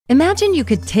Imagine you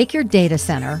could take your data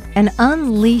center and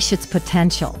unleash its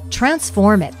potential,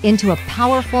 transform it into a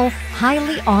powerful,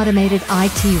 highly automated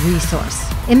IT resource.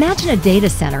 Imagine a data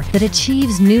center that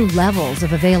achieves new levels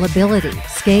of availability,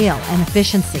 scale, and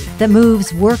efficiency, that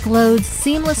moves workloads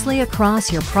seamlessly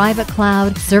across your private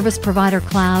cloud, service provider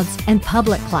clouds, and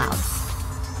public clouds.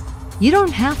 You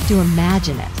don't have to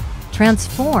imagine it.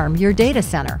 Transform your data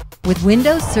center with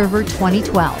Windows Server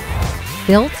 2012,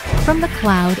 built from the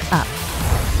cloud up.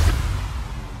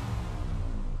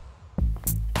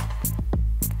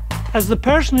 As the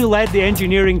person who led the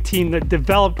engineering team that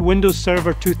developed Windows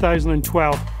Server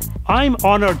 2012, I'm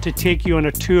honored to take you on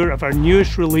a tour of our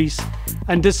newest release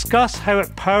and discuss how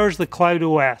it powers the Cloud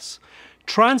OS,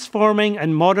 transforming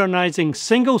and modernizing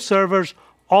single servers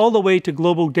all the way to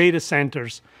global data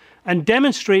centers, and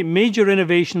demonstrate major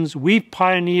innovations we've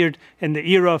pioneered in the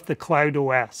era of the Cloud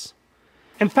OS.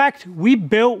 In fact, we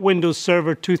built Windows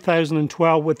Server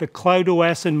 2012 with the Cloud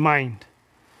OS in mind.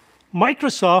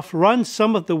 Microsoft runs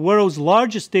some of the world's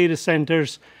largest data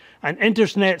centers and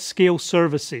internet-scale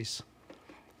services.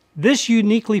 This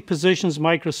uniquely positions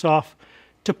Microsoft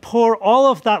to pour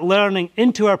all of that learning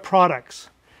into our products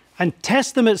and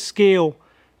test them at scale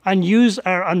and use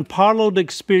our unparalleled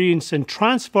experience in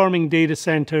transforming data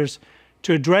centers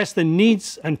to address the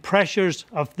needs and pressures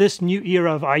of this new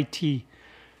era of IT.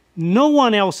 No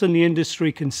one else in the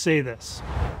industry can say this.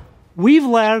 We've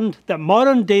learned that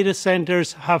modern data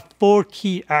centers have 4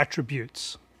 key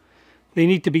attributes. They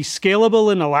need to be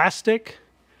scalable and elastic,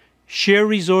 share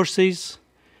resources,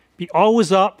 be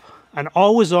always up and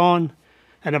always on,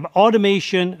 and have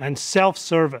automation and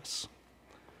self-service.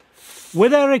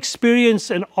 With our experience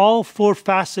in all 4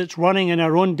 facets running in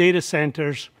our own data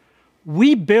centers,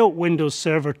 we built Windows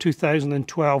Server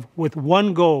 2012 with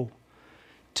one goal: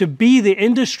 to be the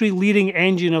industry-leading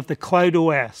engine of the Cloud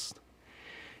OS.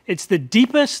 It's the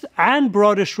deepest and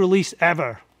broadest release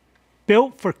ever,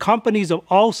 built for companies of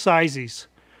all sizes,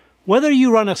 whether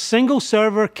you run a single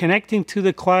server connecting to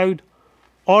the cloud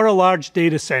or a large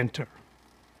data center.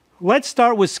 Let's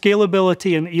start with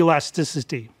scalability and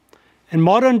elasticity. In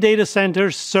modern data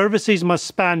centers, services must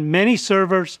span many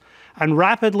servers and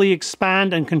rapidly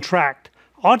expand and contract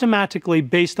automatically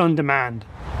based on demand.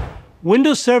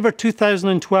 Windows Server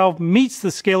 2012 meets the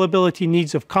scalability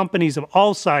needs of companies of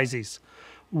all sizes,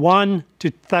 1 to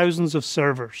thousands of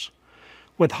servers.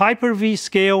 With Hyper-V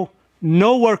scale,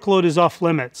 no workload is off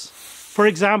limits. For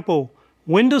example,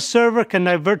 Windows Server can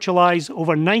now virtualize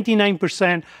over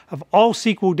 99% of all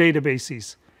SQL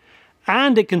databases,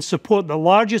 and it can support the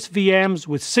largest VMs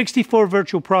with 64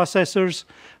 virtual processors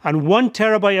and 1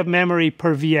 terabyte of memory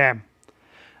per VM.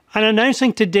 And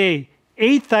announcing today,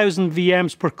 8,000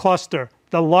 VMs per cluster,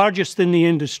 the largest in the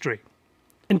industry.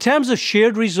 In terms of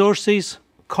shared resources,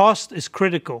 cost is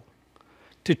critical.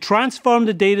 To transform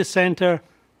the data center,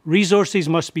 resources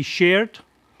must be shared,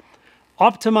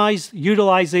 optimize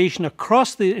utilization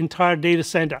across the entire data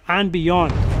center and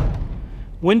beyond.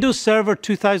 Windows Server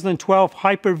 2012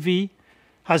 Hyper-V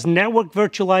has network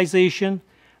virtualization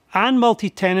and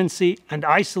multi-tenancy and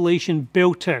isolation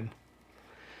built in.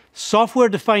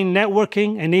 Software-defined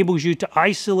networking enables you to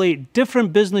isolate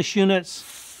different business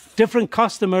units, different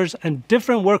customers, and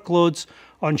different workloads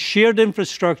on shared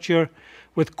infrastructure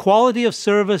with quality of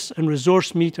service and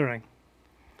resource metering.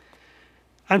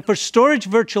 And for storage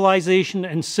virtualization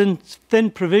and thin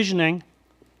provisioning,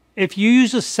 if you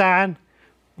use a SAN,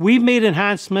 we've made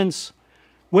enhancements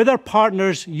with our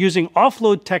partners using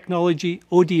offload technology,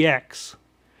 ODX.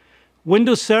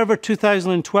 Windows Server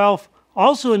 2012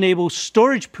 also enables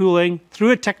storage pooling through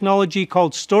a technology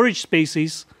called storage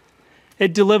spaces.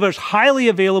 It delivers highly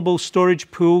available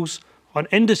storage pools on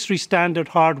industry-standard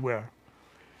hardware.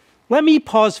 Let me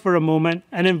pause for a moment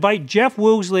and invite Jeff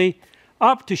Woolsey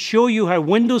up to show you how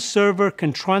Windows Server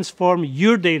can transform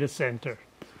your data center.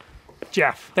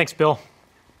 Jeff. Thanks, Bill.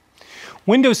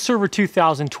 Windows Server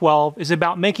 2012 is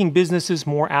about making businesses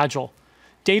more agile,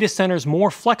 data centers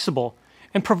more flexible,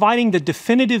 and providing the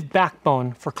definitive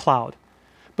backbone for cloud.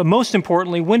 But most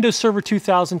importantly, Windows Server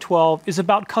 2012 is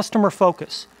about customer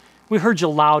focus. We heard you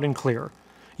loud and clear.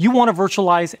 You want to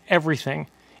virtualize everything,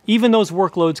 even those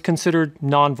workloads considered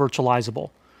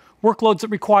non-virtualizable. Workloads that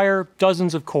require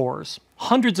dozens of cores,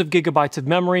 hundreds of gigabytes of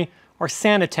memory, are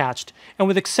SAN attached, and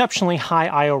with exceptionally high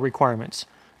I/O requirements.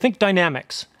 Think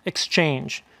Dynamics,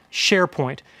 Exchange,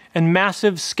 SharePoint, and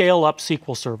massive scale-up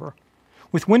SQL Server.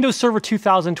 With Windows Server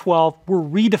 2012, we're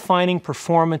redefining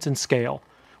performance and scale,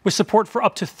 with support for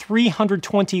up to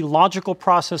 320 logical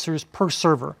processors per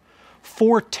server,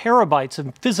 4 terabytes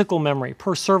of physical memory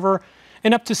per server,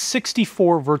 and up to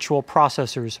 64 virtual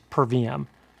processors per VM.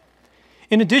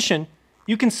 In addition,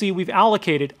 you can see we've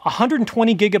allocated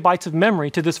 120 gigabytes of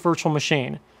memory to this virtual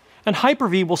machine, and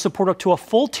Hyper-V will support up to a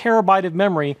full terabyte of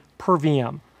memory per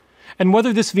VM. And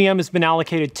whether this VM has been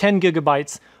allocated 10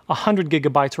 gigabytes, 100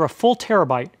 gigabytes, or a full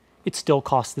terabyte, it still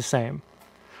costs the same.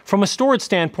 From a storage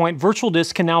standpoint, virtual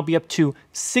disk can now be up to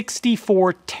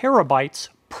 64 terabytes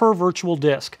per virtual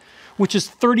disk, which is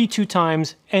 32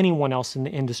 times anyone else in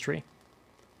the industry.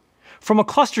 From a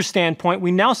cluster standpoint,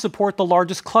 we now support the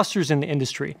largest clusters in the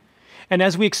industry. And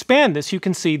as we expand this, you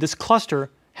can see this cluster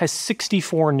has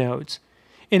 64 nodes.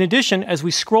 In addition, as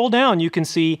we scroll down, you can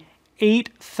see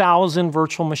 8,000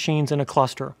 virtual machines in a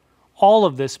cluster, all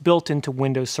of this built into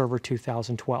Windows Server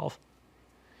 2012.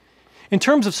 In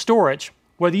terms of storage,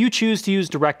 whether you choose to use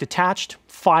direct attached,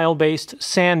 file-based,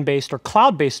 SAN-based, or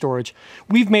cloud-based storage,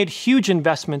 we've made huge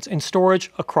investments in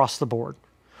storage across the board.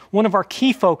 One of our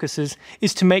key focuses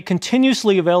is to make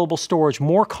continuously available storage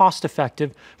more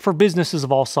cost-effective for businesses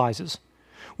of all sizes.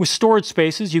 With storage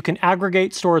spaces, you can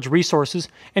aggregate storage resources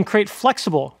and create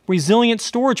flexible, resilient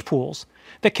storage pools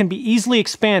that can be easily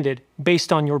expanded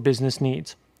based on your business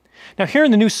needs. Now here in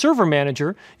the new Server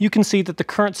Manager, you can see that the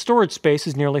current storage space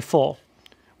is nearly full.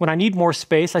 When I need more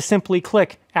space, I simply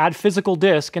click Add Physical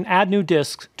Disk and add new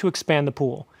disks to expand the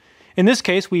pool. In this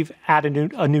case, we've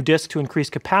added a new disk to increase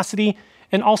capacity,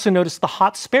 and also notice the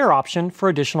hot spare option for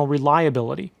additional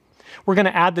reliability. We're going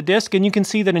to add the disk, and you can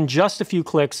see that in just a few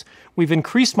clicks, we've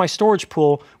increased my storage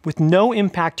pool with no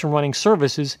impact to running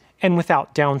services and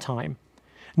without downtime.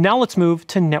 Now let's move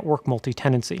to network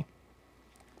multi-tenancy.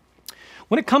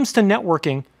 When it comes to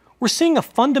networking, we're seeing a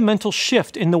fundamental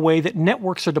shift in the way that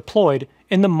networks are deployed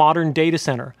in the modern data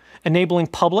center, enabling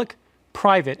public,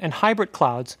 private, and hybrid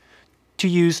clouds to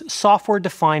use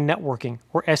software-defined networking,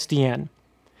 or SDN.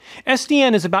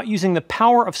 SDN is about using the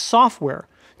power of software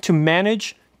to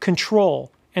manage,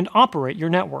 control, and operate your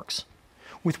networks.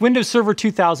 With Windows Server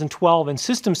 2012 and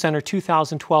System Center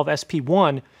 2012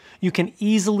 SP1, you can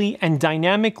easily and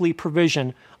dynamically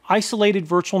provision isolated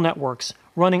virtual networks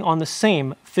running on the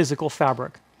same physical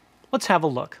fabric. Let's have a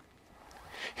look.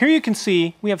 Here you can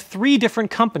see we have 3 different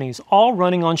companies all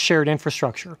running on shared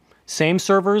infrastructure. Same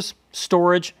servers,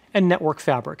 storage, and network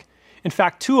fabric. In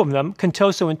fact, 2 of them,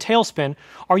 Contoso and Tailspin,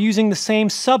 are using the same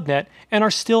subnet and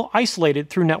are still isolated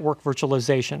through network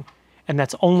virtualization. And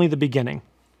that's only the beginning.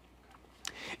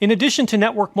 In addition to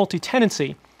network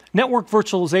multi-tenancy, network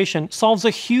virtualization solves a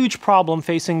huge problem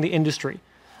facing the industry: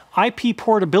 IP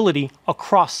portability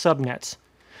across subnets.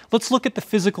 Let's look at the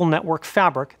physical network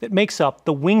fabric that makes up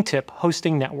the Wingtip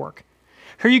hosting network.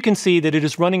 Here you can see that it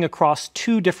is running across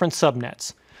 2 different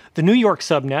subnets. The New York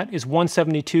subnet is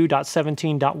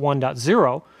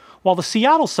 172.17.1.0, while the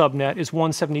Seattle subnet is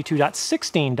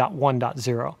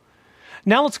 172.16.1.0.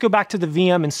 Now let's go back to the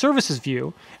VM and services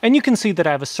view, and you can see that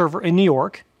I have a server in New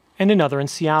York and another in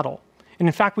Seattle. And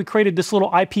in fact, we created this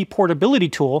little IP portability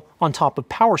tool on top of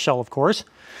PowerShell, of course,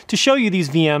 to show you these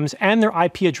VMs and their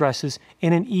IP addresses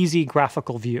in an easy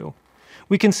graphical view.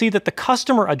 We can see that the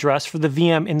customer address for the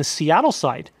VM in the Seattle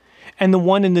site and the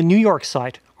one in the New York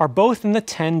site are both in the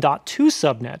 10.2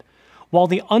 subnet, while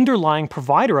the underlying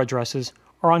provider addresses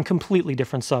are on completely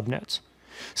different subnets.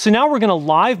 So now we're going to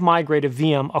live migrate a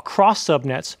VM across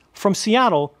subnets from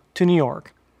Seattle to New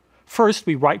York. First,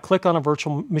 we right-click on a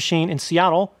virtual machine in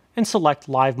Seattle and select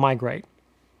Live Migrate.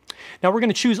 Now we're going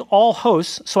to choose all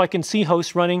hosts so I can see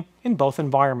hosts running in both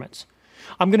environments.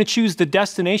 I'm going to choose the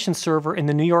destination server in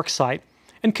the New York site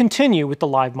and continue with the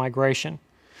live migration.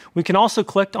 We can also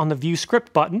click on the View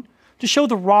Script button to show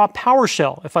the raw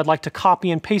PowerShell if I'd like to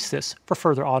copy and paste this for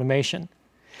further automation.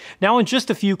 Now in just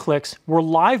a few clicks, we're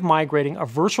live migrating a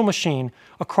virtual machine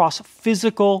across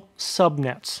physical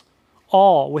subnets,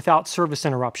 all without service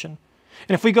interruption.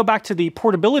 And if we go back to the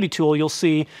portability tool, you'll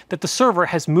see that the server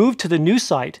has moved to the new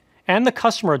site and the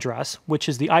customer address, which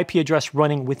is the IP address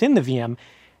running within the VM,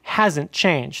 hasn't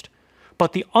changed.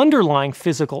 But the underlying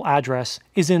physical address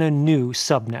is in a new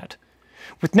subnet.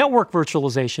 With network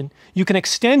virtualization, you can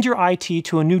extend your IT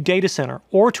to a new data center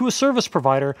or to a service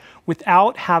provider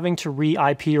without having to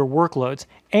re-IP your workloads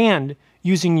and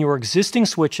using your existing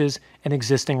switches and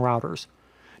existing routers.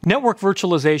 Network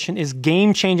virtualization is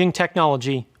game-changing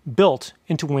technology built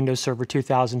into Windows Server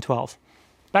 2012.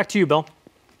 Back to you, Bill.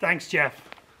 Thanks, Jeff.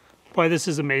 Boy, this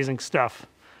is amazing stuff.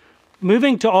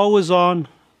 Moving to always on,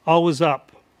 always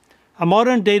up. A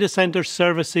modern data center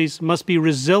services must be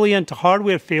resilient to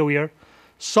hardware failure,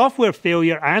 software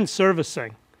failure, and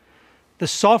servicing. The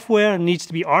software needs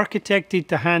to be architected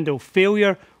to handle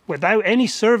failure without any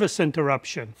service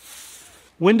interruption.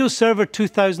 Windows Server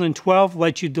 2012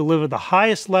 lets you deliver the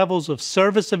highest levels of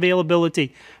service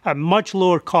availability at much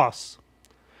lower costs.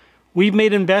 We've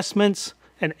made investments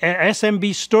in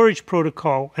SMB storage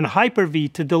protocol and Hyper-V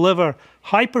to deliver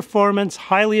high-performance,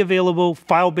 highly available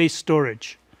file-based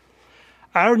storage.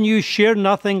 Our new Share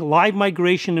Nothing live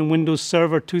migration in Windows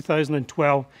Server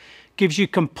 2012 gives you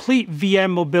complete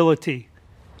VM mobility,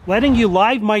 letting you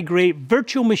live migrate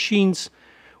virtual machines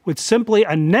with simply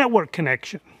a network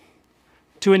connection.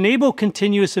 To enable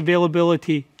continuous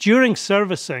availability during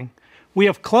servicing, we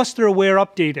have cluster-aware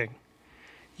updating.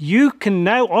 You can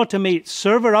now automate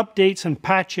server updates and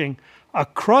patching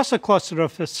across a cluster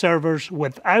of servers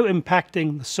without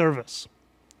impacting the service.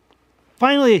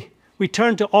 Finally, we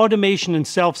turn to automation and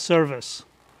self-service.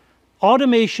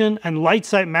 Automation and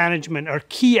lights-out management are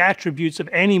key attributes of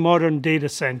any modern data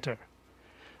center.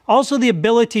 Also, the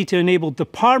ability to enable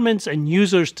departments and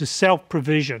users to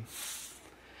self-provision.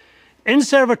 In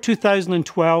Server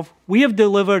 2012, we have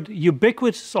delivered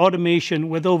ubiquitous automation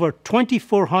with over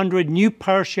 2,400 new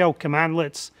PowerShell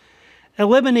commandlets,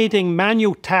 eliminating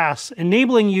manual tasks,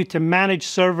 enabling you to manage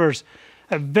servers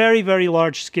at very, very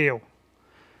large scale.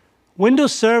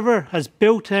 Windows Server has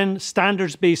built-in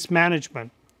standards-based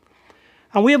management.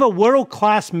 And we have a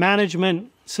world-class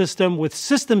management system with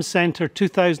System Center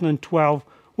 2012,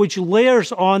 which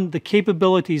layers on the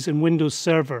capabilities in Windows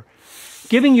Server,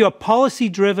 giving you a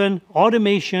policy-driven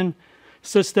automation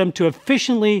system to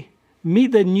efficiently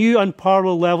meet the new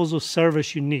unparalleled levels of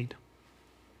service you need.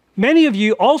 Many of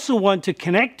you also want to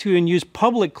connect to and use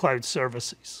public cloud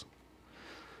services.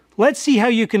 Let's see how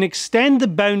you can extend the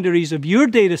boundaries of your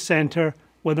data center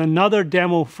with another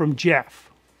demo from Jeff.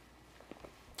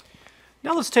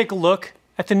 Now let's take a look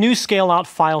at the new scale-out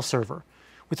file server.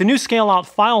 With the new scale-out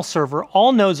file server,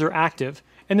 all nodes are active,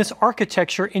 and this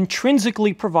architecture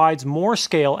intrinsically provides more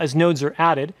scale as nodes are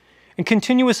added, and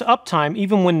continuous uptime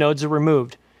even when nodes are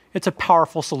removed. It's a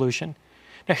powerful solution.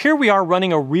 Now here we are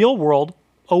running a real-world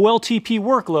OLTP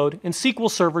workload in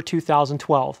SQL Server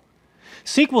 2012.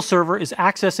 SQL Server is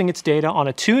accessing its data on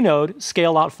a 2-node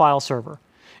scale-out file server.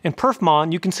 In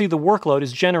perfmon, you can see the workload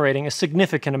is generating a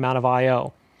significant amount of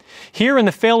I/O. Here in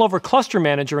the Failover Cluster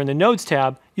Manager in the Nodes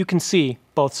tab, you can see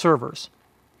both servers.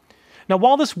 Now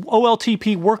while this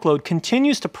OLTP workload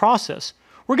continues to process,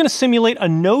 we're going to simulate a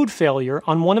node failure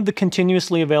on one of the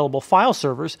continuously available file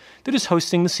servers that is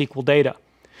hosting the SQL data.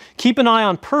 Keep an eye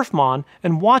on perfmon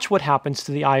and watch what happens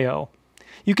to the I/O.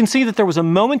 You can see that there was a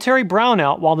momentary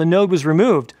brownout while the node was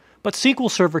removed, but SQL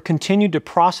Server continued to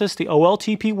process the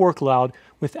OLTP workload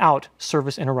without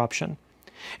service interruption.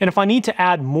 And if I need to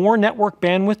add more network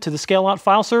bandwidth to the scale-out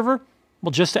file server,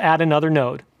 well, just to add another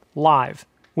node, live,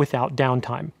 without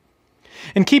downtime.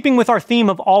 In keeping with our theme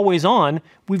of always on,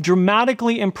 we've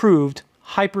dramatically improved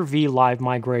Hyper-V live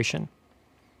migration.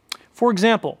 For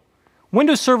example,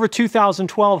 Windows Server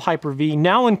 2012 Hyper-V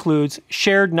now includes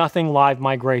Shared Nothing live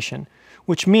migration,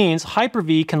 which means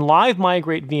Hyper-V can live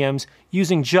migrate VMs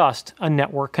using just a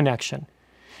network connection.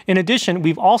 In addition,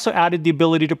 we've also added the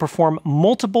ability to perform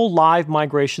multiple live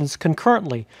migrations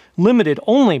concurrently, limited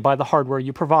only by the hardware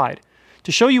you provide.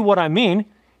 To show you what I mean,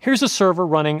 here's a server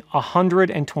running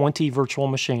 120 virtual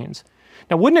machines.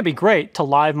 Now, wouldn't it be great to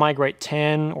live migrate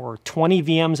 10 or 20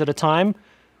 VMs at a time?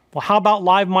 Well, how about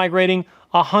live migrating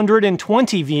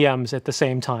 120 VMs at the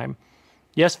same time?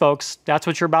 Yes, folks, that's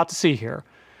what you're about to see here.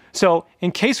 So,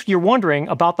 in case you're wondering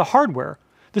about the hardware,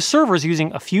 the server is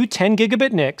using a few 10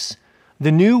 gigabit NICs,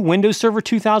 the new Windows Server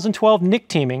 2012 NIC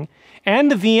teaming,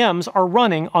 and the VMs are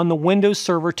running on the Windows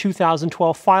Server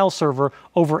 2012 file server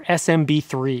over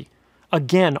SMB3.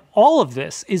 Again, all of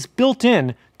this is built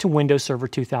in to Windows Server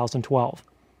 2012.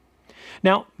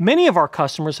 Now, many of our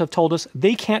customers have told us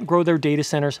they can't grow their data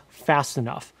centers fast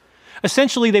enough.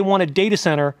 Essentially, they want a data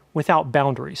center without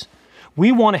boundaries.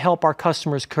 We want to help our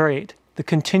customers create the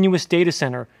continuous data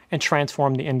center and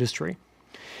transform the industry.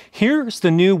 Here's the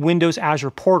new Windows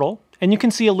Azure portal, and you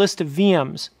can see a list of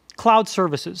VMs, cloud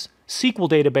services, SQL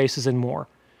databases, and more.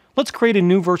 Let's create a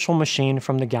new virtual machine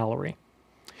from the gallery.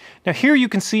 Now here you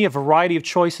can see a variety of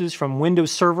choices from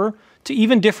Windows Server to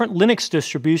even different Linux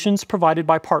distributions provided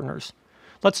by partners.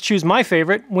 Let's choose my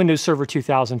favorite, Windows Server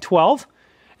 2012,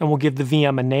 and we'll give the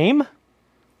VM a name.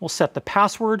 We'll set the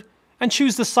password and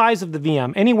choose the size of the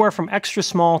VM, anywhere from extra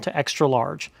small to extra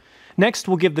large. Next,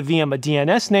 we'll give the VM a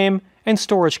DNS name and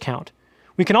storage count.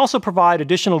 We can also provide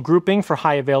additional grouping for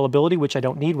high availability, which I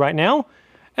don't need right now,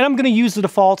 and I'm going to use the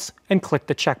defaults and click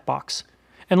the checkbox.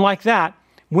 And like that,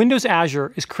 Windows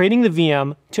Azure is creating the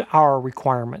VM to our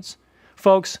requirements.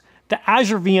 Folks, the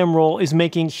Azure VM role is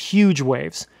making huge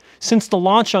waves. Since the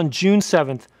launch on June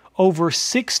 7th, over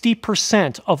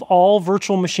 60% of all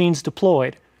virtual machines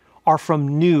deployed are from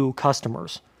new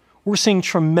customers. We're seeing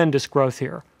tremendous growth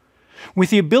here. With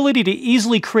the ability to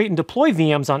easily create and deploy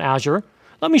VMs on Azure,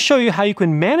 let me show you how you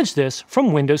can manage this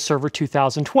from Windows Server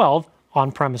 2012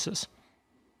 on premises.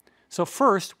 So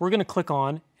first, we're going to click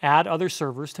on Add Other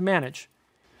Servers to Manage.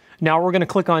 Now we're going to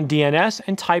click on DNS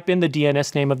and type in the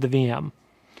DNS name of the VM.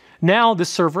 Now this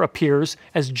server appears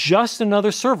as just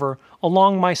another server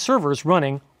along my servers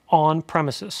running on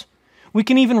premises. We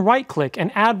can even right-click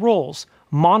and add roles,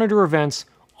 monitor events,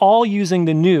 all using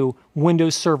the new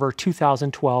Windows Server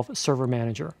 2012 Server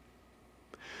Manager.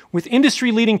 With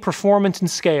industry-leading performance and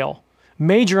scale,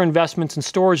 major investments in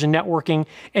storage and networking,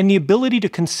 and the ability to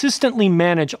consistently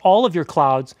manage all of your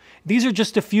clouds, these are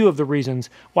just a few of the reasons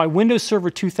why Windows Server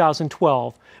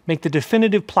 2012 make the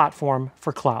definitive platform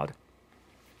for cloud.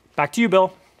 Back to you,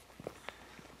 Bill.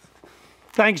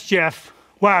 Thanks, Jeff.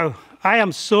 Wow, I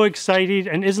am so excited,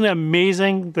 and isn't it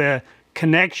amazing the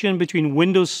connection between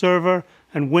Windows Server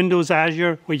and Windows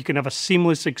Azure, where you can have a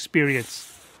seamless experience.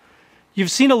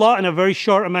 You've seen a lot in a very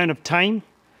short amount of time,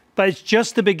 but it's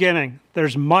just the beginning.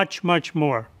 There's much, much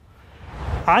more.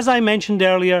 As I mentioned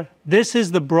earlier, this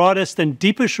is the broadest and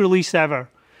deepest release ever,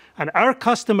 and our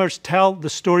customers tell the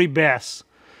story best.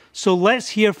 So let's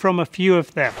hear from a few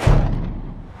of them.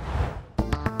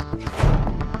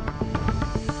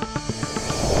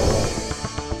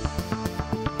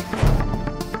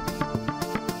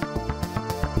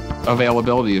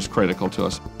 Availability is critical to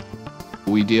us.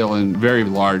 We deal in very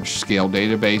large-scale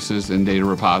databases and data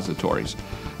repositories.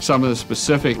 Some of the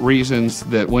specific reasons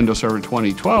that Windows Server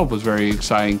 2012 was very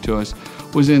exciting to us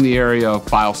was in the area of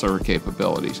file server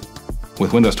capabilities.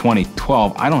 With Windows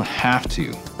 2012, I don't have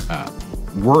to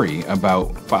worry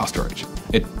about file storage.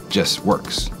 It just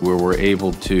works. Where we're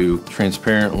able to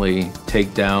transparently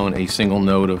take down a single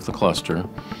node of the cluster,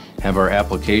 have our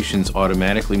applications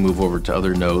automatically move over to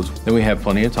other nodes. Then we have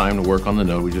plenty of time to work on the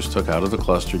node we just took out of the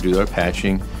cluster, do our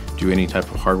patching, do any type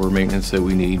of hardware maintenance that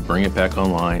we need, bring it back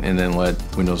online, and then let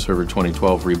Windows Server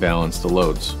 2012 rebalance the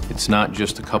loads. It's not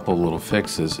just a couple of little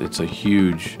fixes, it's a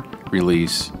huge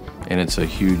release, and it's a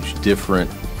huge different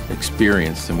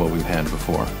experience than what we've had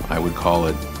before. I would call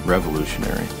it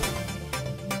revolutionary.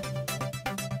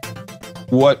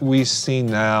 What we see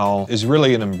now is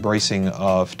really an embracing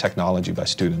of technology by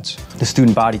students. The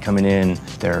student body coming in,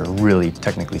 they're really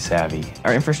technically savvy.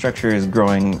 Our infrastructure is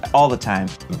growing all the time.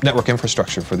 Network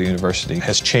infrastructure for the university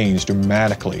has changed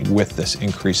dramatically with this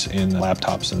increase in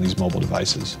laptops and these mobile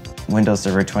devices. Windows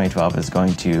Server 2012 is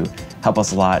going to help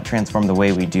us a lot, transform the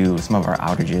way we do some of our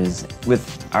outages.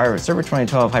 With our Server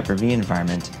 2012 Hyper-V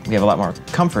environment, we have a lot more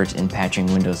comfort in patching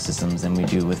Windows systems than we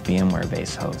do with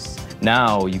VMware-based hosts.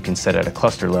 Now you can set at a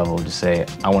cluster level to say,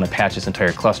 I want to patch this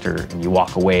entire cluster, and you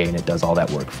walk away and it does all that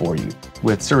work for you.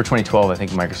 With Server 2012, I think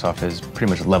Microsoft has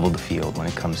pretty much leveled the field when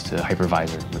it comes to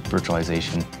hypervisor with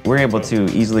virtualization. We're able to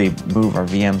easily move our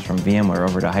VMs from VMware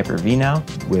over to Hyper-V now.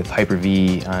 With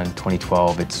Hyper-V on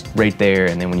 2012, it's right there,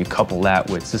 and then when you couple that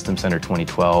with System Center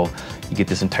 2012, you get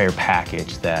this entire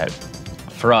package that,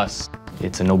 for us,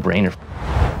 it's a no-brainer.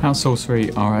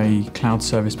 Outsource3 are a cloud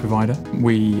service provider.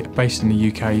 We are based in the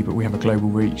UK, but we have a global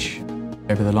reach.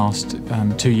 Over the last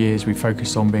 2 years, we've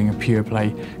focused on being a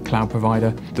pure-play cloud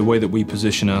provider. The way that we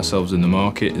position ourselves in the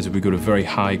market is that we've got a very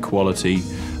high-quality,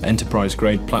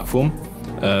 enterprise-grade platform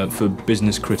for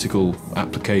business-critical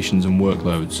applications and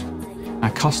workloads.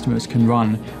 Our customers can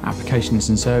run applications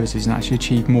and services and actually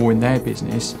achieve more in their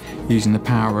business using the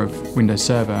power of Windows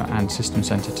Server and System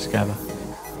Center together.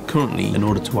 Currently, in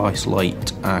order to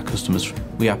isolate our customers,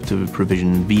 we have to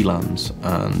provision VLANs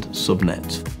and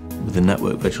subnet. With the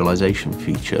network virtualization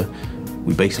feature,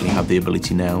 we basically have the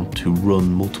ability now to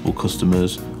run multiple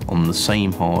customers on the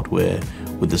same hardware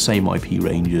with the same IP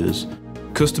ranges.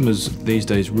 Customers these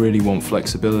days really want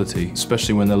flexibility,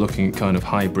 especially when they're looking at kind of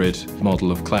hybrid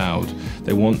model of cloud.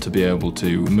 They want to be able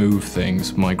to move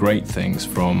things, migrate things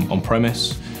from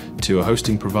on-premise to a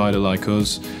hosting provider like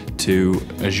us to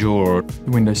Azure.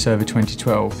 Windows Server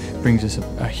 2012 brings us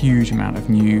a huge amount of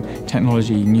new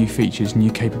technology, new features,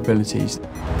 new capabilities.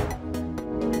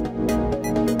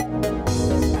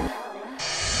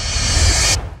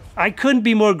 I couldn't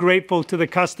be more grateful to the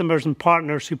customers and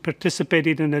partners who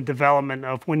participated in the development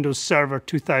of Windows Server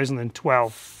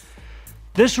 2012.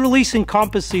 This release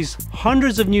encompasses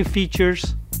hundreds of new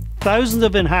features, thousands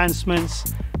of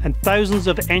enhancements, and thousands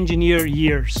of engineer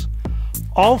years,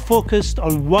 all focused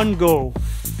on one goal: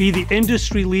 be the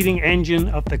industry-leading engine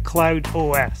of the cloud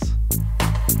OS.